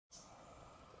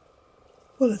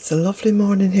Well, it's a lovely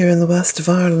morning here in the west of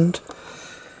Ireland.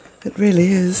 It really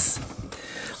is.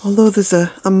 Although there's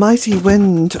a mighty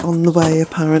wind on the way,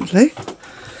 apparently.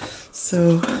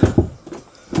 So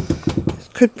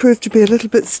it could prove to be a little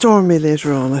bit stormy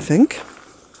later on, I think.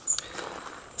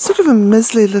 Sort of a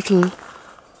mizzly little,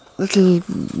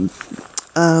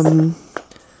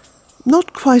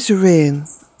 not quite a rain,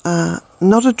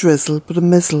 not a drizzle, but a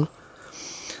mizzle,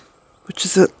 which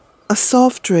is a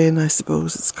soft rain, I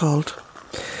suppose it's called.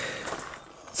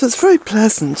 So it's very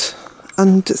pleasant,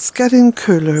 and it's getting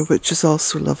cooler, which is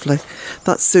also lovely.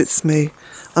 That suits me.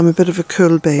 I'm a bit of a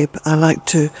cool babe. I like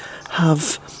to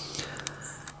have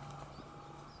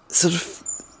sort of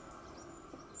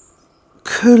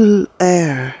cool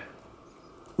air,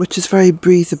 which is very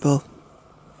breathable.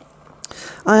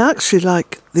 I actually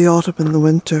like the autumn and the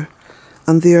winter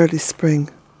and the early spring.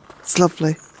 It's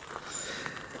lovely.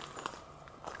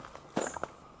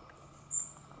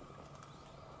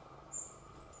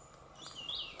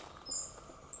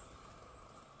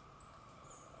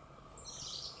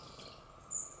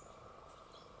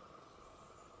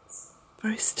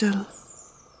 Very still.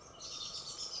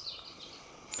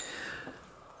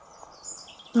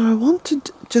 Now I wanted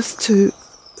just to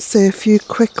say a few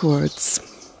quick words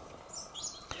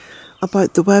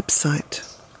about the website,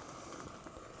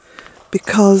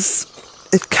 because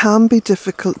it can be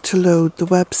difficult to load the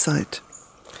website.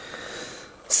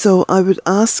 So I would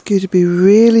ask you to be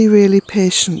really, really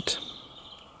patient.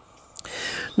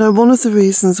 Now, one of the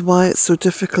reasons why it's so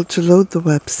difficult to load the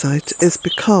website is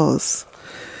because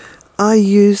I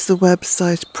use the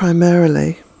website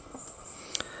primarily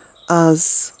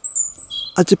as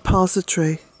a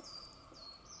depository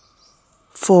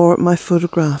for my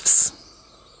photographs.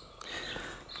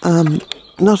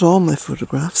 Not all my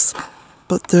photographs,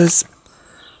 but there's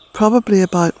probably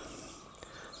about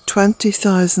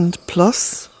 20,000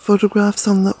 plus photographs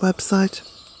on that website.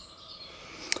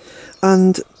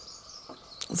 And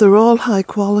they're all high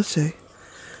quality,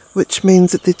 which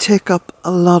means that they take up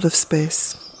a lot of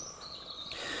space.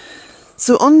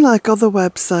 So unlike other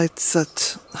websites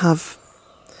that have,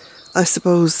 I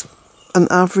suppose, an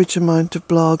average amount of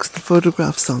blogs and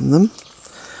photographs on them,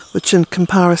 which in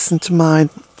comparison to mine,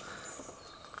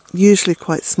 usually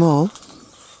quite small,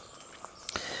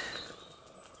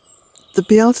 the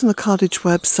Bealtaine Cottage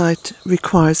website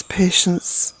requires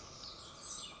patience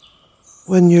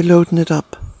when you're loading it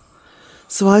up.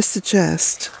 So I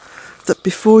suggest that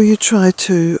before you try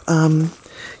to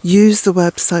use the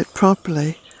website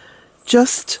properly,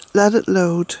 just let it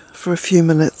load for a few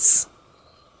minutes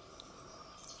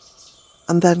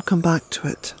and then come back to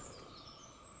it.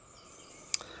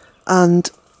 And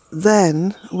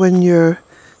then when you're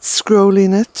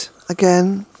scrolling it,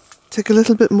 again, take a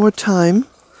little bit more time.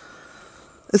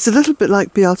 It's a little bit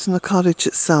like Bealtaine Cottage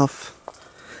itself.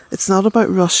 It's not about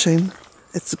rushing,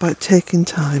 it's about taking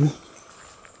time.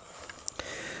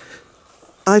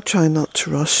 I try not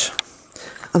to rush,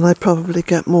 and I probably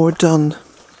get more done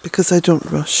because I don't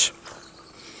rush.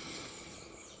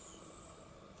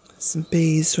 Some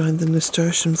bees around the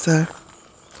nasturtiums there.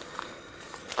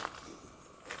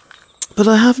 But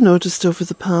I have noticed over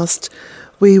the past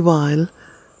wee while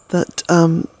that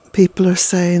people are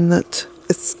saying that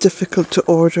it's difficult to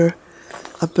order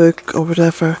a book or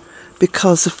whatever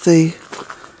because of the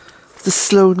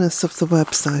slowness of the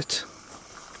website.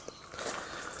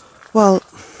 Well,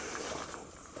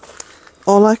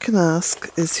 all I can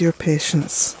ask is your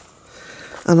patience,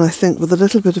 and I think with a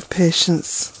little bit of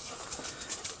patience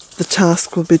the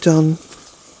task will be done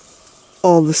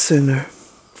all the sooner.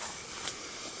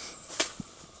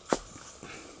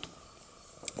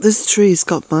 This tree's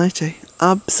got mighty,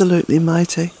 absolutely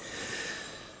mighty.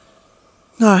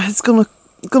 Now it's gonna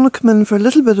come in for a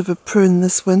little bit of a prune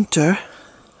this winter,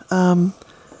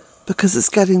 because it's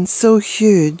getting so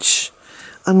huge,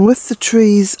 and with the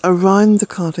trees around the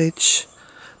cottage,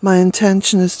 my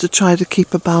intention is to try to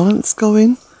keep a balance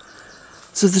going.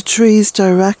 So the trees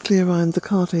directly around the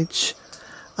cottage,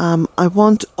 I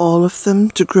want all of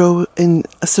them to grow in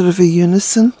a sort of a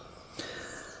unison,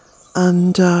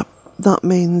 and that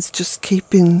means just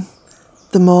keeping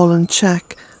them all in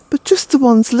check, but just the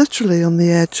ones literally on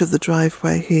the edge of the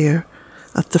driveway here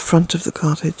at the front of the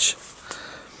cottage.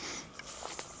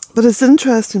 But it's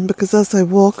interesting because as I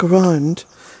walk around,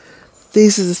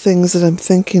 these are the things that I'm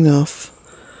thinking of.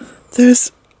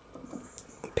 There's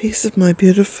a piece of my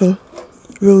beautiful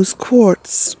rose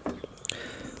quartz.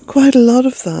 Quite a lot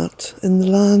of that in the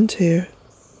land here.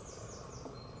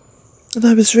 And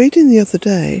I was reading the other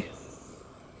day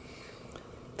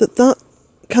that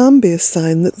can be a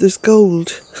sign that there's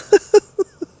gold.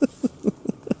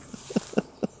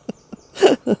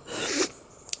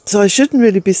 So I shouldn't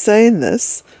really be saying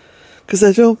this, because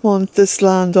I don't want this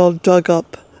land all dug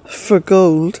up for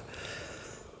gold.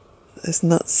 Isn't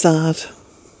that sad?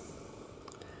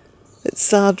 It's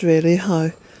sad really how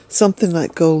something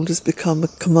like gold has become a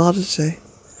commodity.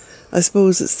 I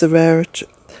suppose it's the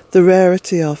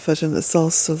rarity of it, and it's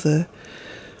also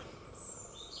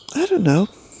I don't know.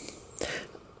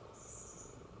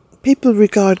 People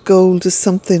regard gold as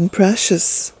something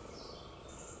precious.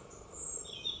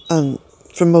 And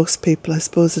for most people, I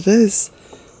suppose it is.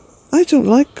 I don't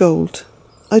like gold.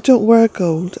 I don't wear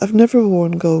gold. I've never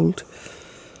worn gold.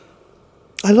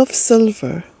 I love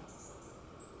silver.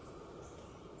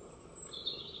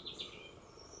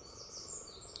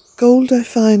 Gold I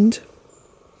find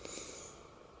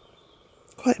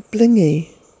quite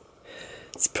blingy.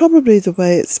 It's probably the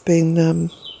way it's been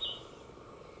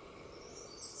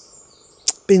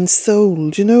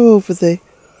sold, you know, over the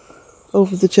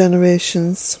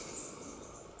generations.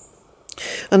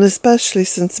 And especially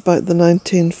since about the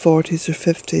 1940s or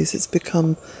 50s, it's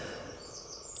become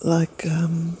like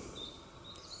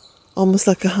almost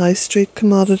like a high street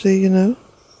commodity, you know.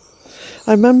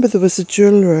 I remember there was a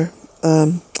jeweller,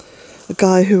 a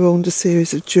guy who owned a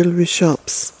series of jewellery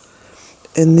shops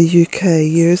in the UK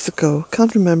years ago.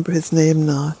 Can't remember his name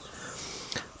now,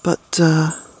 but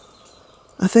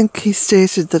I think he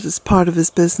stated that as part of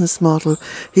his business model,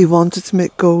 he wanted to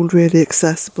make gold really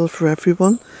accessible for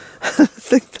everyone. I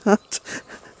think that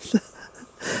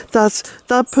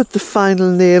put the final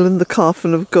nail in the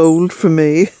coffin of gold for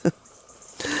me.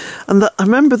 And I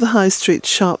remember the high street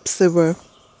shops. They were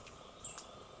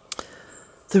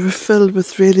filled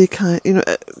with really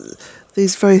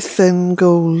these very thin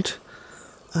gold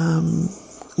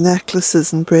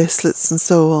necklaces and bracelets and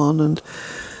so on, and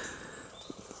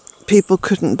people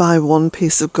couldn't buy one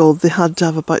piece of gold. They had to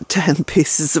have about 10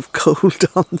 pieces of gold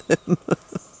on them.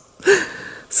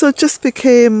 So it just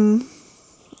became,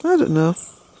 I don't know.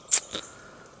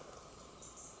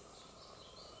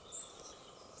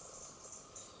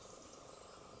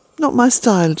 Not my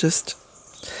style, just.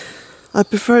 I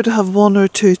prefer to have one or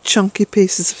two chunky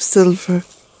pieces of silver.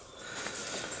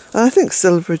 I think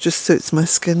silver just suits my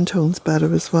skin tones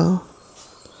better as well.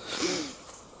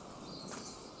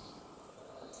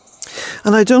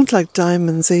 And I don't like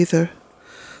diamonds either.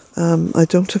 I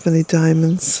don't have any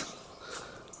diamonds.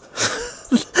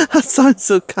 That sounds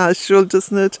so casual,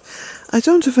 doesn't it? I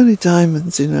don't have any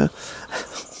diamonds, you know.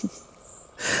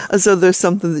 As though there's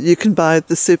something that you can buy at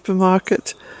the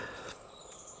supermarket.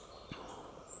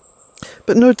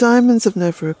 But no, diamonds have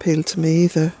never appealed to me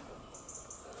either.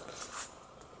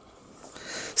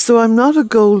 So I'm not a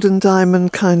gold and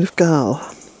diamond kind of gal.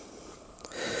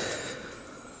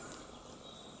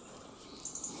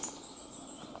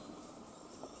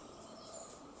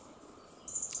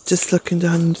 Just looking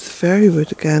down into the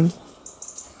Fairywood again.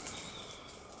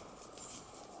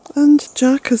 And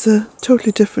Jack has a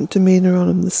totally different demeanour on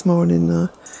him this morning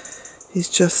now. He's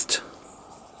just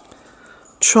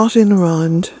trotting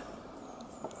around.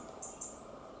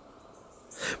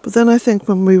 But then I think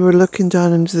when we were looking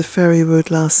down into the Fairywood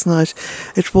last night,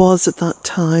 it was at that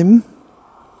time,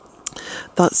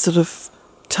 that sort of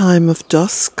time of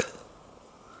dusk,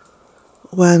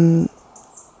 when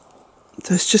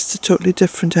there's just a totally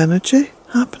different energy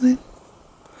happening.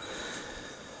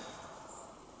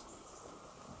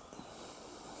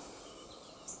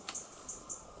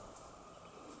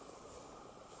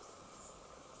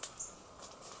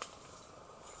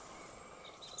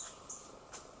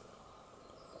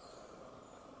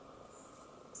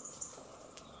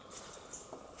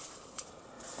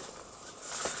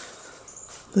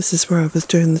 This is where I was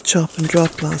doing the chop and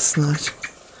drop last night.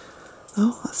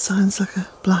 Oh, that sounds like a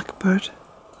blackbird.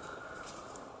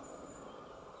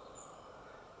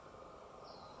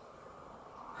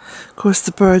 Of course,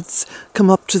 the birds come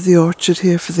up to the orchard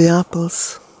here for the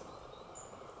apples.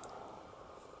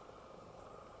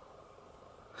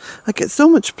 I get so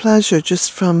much pleasure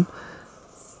just from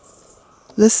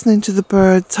listening to the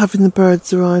birds, having the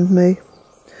birds around me.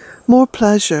 More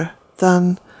pleasure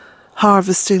than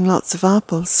harvesting lots of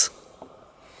apples.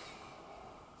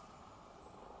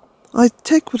 I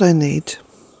take what I need.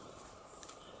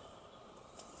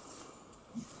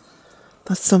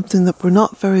 That's something that we're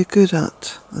not very good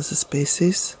at as a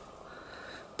species,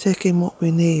 taking what we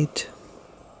need.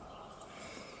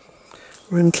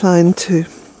 We're inclined to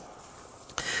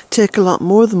take a lot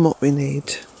more than what we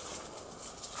need.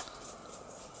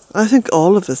 I think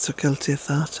all of us are guilty of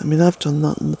that. I mean, I've done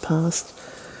that in the past.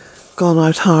 Gone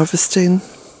out harvesting,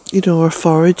 you know, or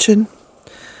foraging,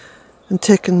 and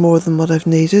taken more than what I've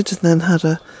needed, and then had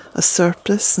a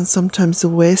surplus and sometimes a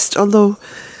waste. Although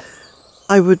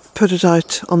I would put it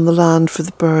out on the land for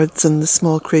the birds and the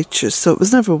small creatures, so it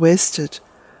was never wasted.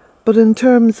 But in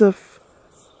terms of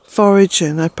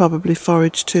foraging, I probably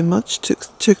foraged too much,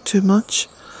 took too much.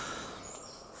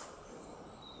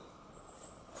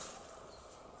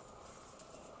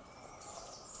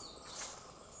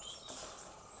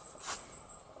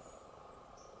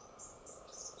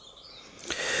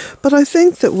 But I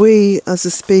think that we as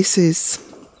a species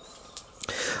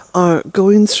are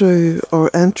going through,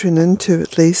 or entering into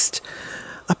at least,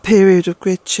 a period of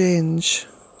great change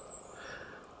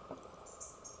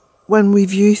when we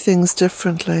view things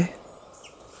differently,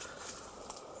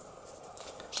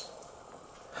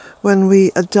 when we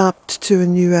adapt to a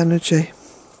new energy.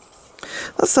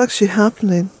 That's actually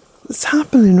happening. It's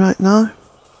happening right now.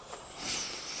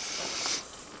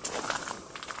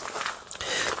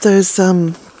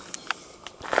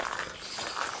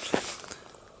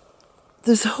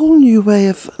 There's a whole new way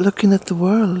of looking at the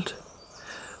world,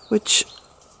 which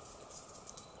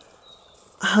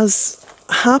has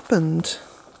happened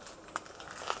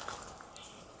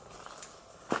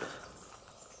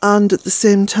and at the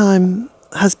same time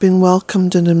has been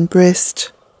welcomed and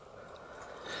embraced.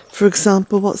 For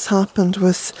example, what's happened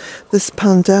with this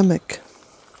pandemic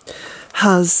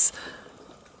has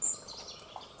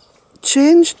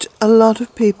changed a lot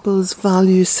of people's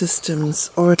value systems,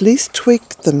 or at least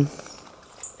tweaked them.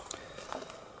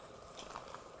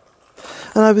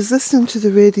 And I was listening to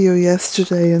the radio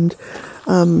yesterday, and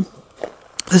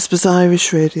this was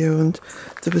Irish radio, and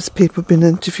there was people being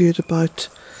interviewed about,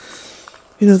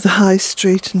 you know, the high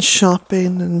street and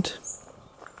shopping. And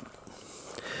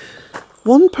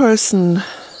one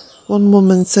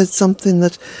woman said something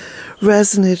that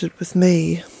resonated with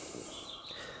me.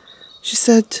 She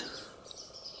said,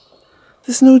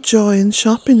 "There's no joy in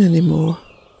shopping anymore."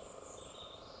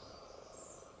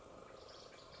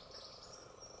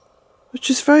 Which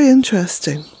is very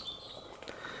interesting,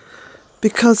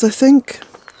 because I think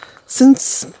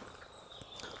since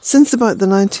about the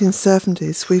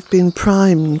 1970s we've been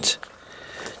primed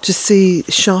to see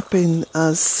shopping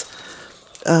as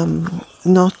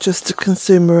not just a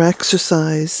consumer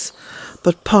exercise,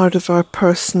 but part of our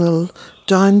personal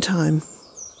downtime.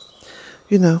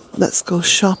 You know, let's go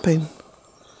shopping.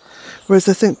 Whereas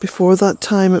I think before that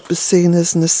time it was seen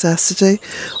as a necessity.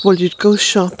 Well, you'd go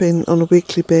shopping on a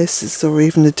weekly basis or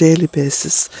even a daily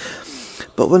basis.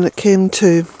 But when it came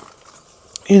to,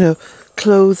 you know,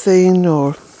 clothing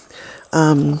or,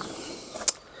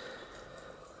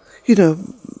 you know,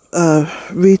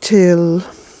 retail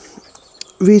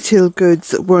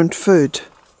goods that weren't food,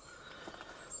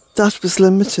 that was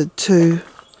limited to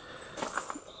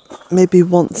maybe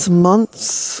once a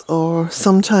month, or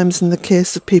sometimes in the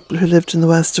case of people who lived in the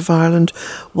west of Ireland,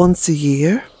 once a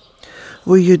year,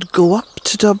 where you'd go up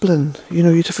to Dublin. You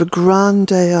know, you'd have a grand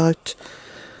day out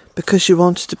because you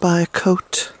wanted to buy a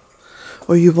coat,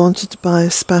 or you wanted to buy a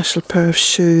special pair of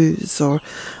shoes or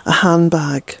a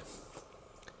handbag.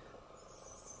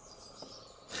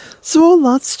 So all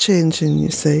that's changing, you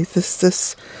see.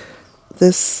 This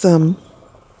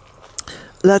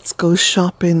let's go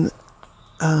shopping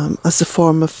as a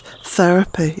form of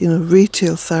therapy, you know,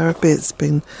 retail therapy it's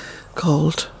been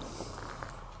called.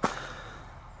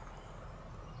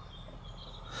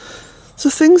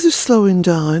 So things are slowing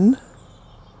down.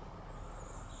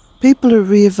 People are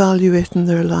reevaluating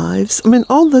their lives. I mean,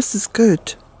 all this is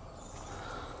good.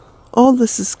 All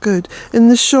this is good. In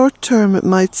the short term, it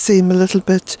might seem a little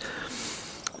bit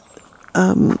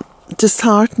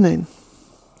disheartening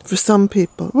for some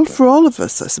people. Well, for all of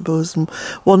us, I suppose, in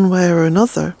one way or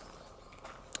another.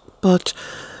 But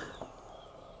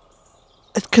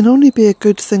it can only be a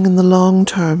good thing in the long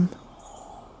term.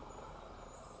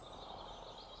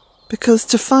 Because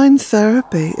to find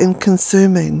therapy in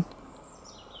consuming,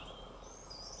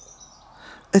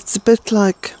 it's a bit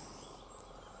like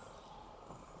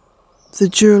the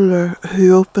jeweller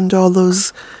who opened all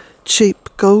those cheap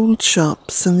gold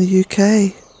shops in the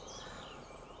UK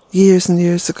years and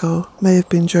years ago. May have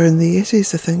been during the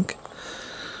 80s, I think.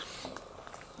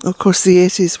 Of course, the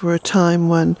 80s were a time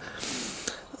when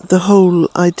the whole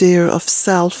idea of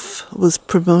self was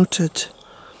promoted,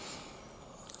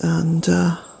 and you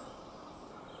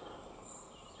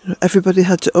know, everybody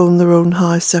had to own their own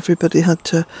house. Everybody had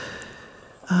to,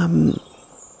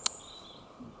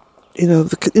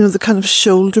 the kind of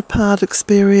shoulder pad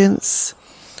experience,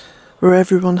 where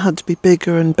everyone had to be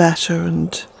bigger and better,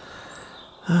 and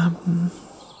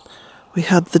we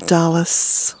had the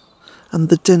Dallas and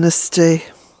the Dynasty,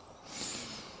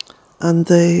 and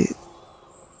they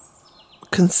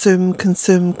consume,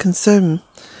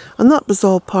 and that was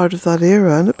all part of that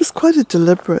era, and it was quite a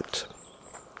deliberate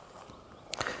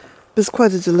It's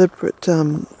quite a deliberate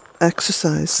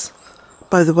exercise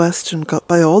by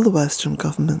by all the Western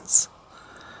governments,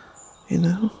 you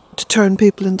know, to turn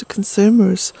people into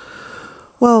consumers.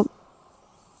 Well,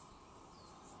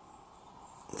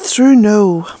 through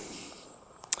no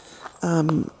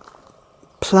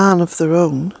plan of their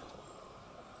own,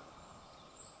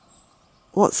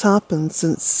 what's happened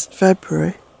since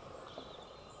February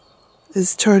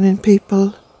is turning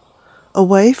people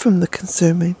away from the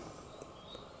consuming.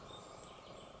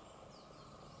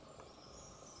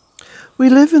 We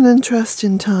live in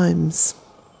interesting times.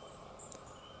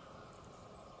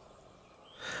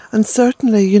 And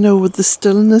certainly, you know, with the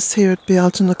stillness here at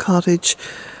Bealtaine Cottage,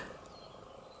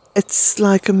 it's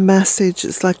like a message,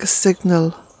 it's like a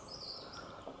signal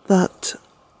that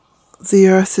the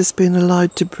earth is being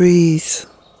allowed to breathe.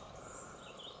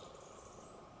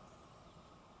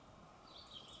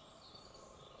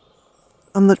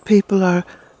 And that people are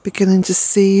beginning to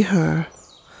see her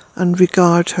and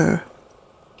regard her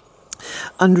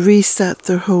and reset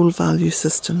their whole value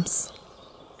systems.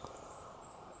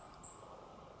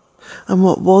 And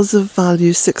what was of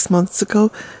value 6 months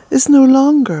ago is no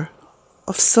longer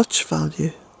of such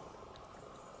value.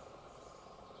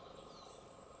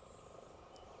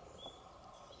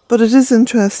 But it is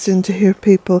interesting to hear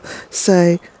people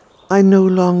say, I no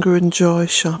longer enjoy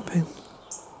shopping.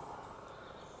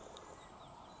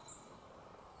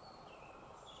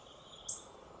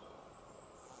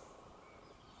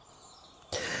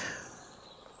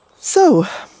 So,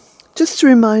 just a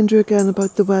reminder again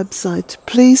about the website.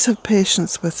 Please have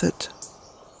patience with it.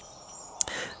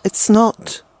 It's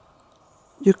not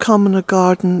your common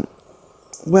garden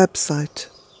website.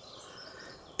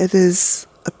 It is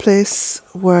a place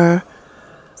where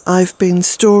I've been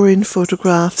storing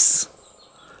photographs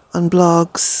and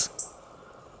blogs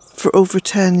for over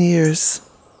 10 years.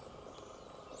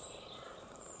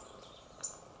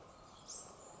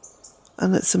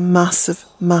 And it's a massive,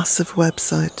 massive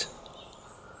website.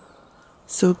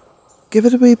 So give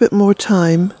it a wee bit more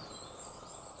time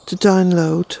to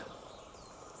download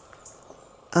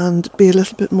and be a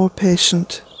little bit more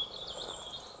patient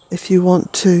if you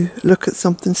want to look at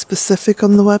something specific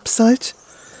on the website.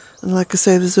 And like I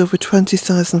say, there's over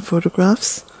 20,000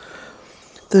 photographs.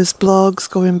 There's blogs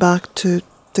going back to, I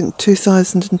think,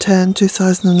 2010,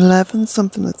 2011,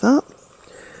 something like that.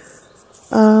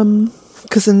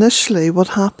 Because initially what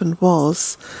happened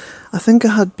was, I think I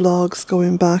had blogs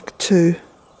going back to,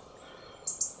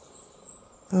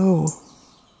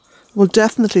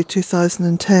 definitely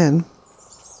 2010.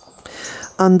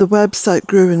 And the website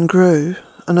grew and grew,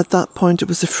 and at that point it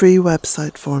was a free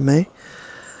website for me.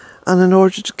 And in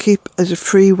order to keep it a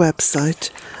free website,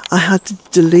 I had to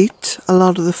delete a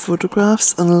lot of the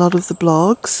photographs and a lot of the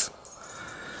blogs.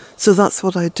 So that's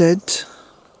what I did,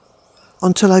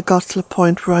 until I got to a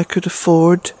point where I could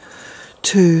afford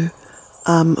to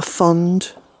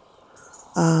fund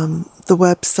the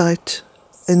website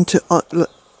into,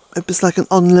 it was like an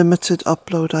unlimited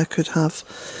upload I could have,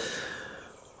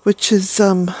 which is,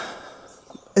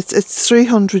 it's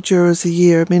 €300 a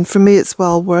year. I mean, for me it's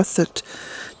well worth it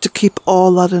to keep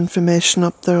all that information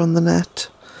up there on the net,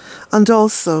 and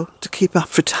also to keep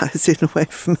advertising away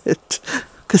from it,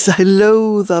 because I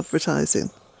loathe advertising.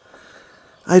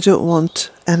 I don't want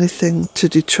anything to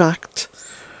detract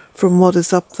from what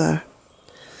is up there.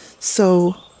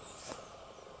 So,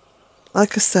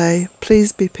 like I say,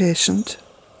 please be patient.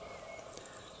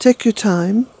 Take your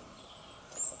time.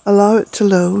 Allow it to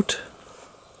load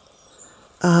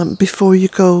before you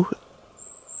go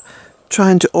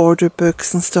trying to order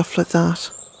books and stuff like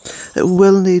that. It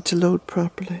will need to load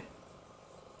properly.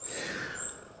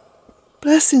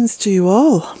 Blessings to you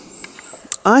all.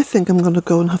 I think I'm going to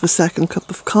go and have a second cup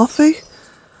of coffee,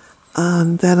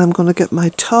 and then I'm going to get my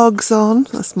togs on,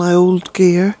 that's my old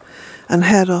gear, and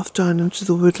head off down into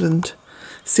the woodland.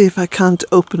 See if I can't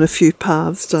open a few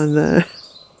paths down there.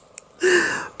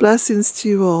 Blessings to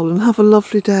you all, and have a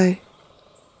lovely day.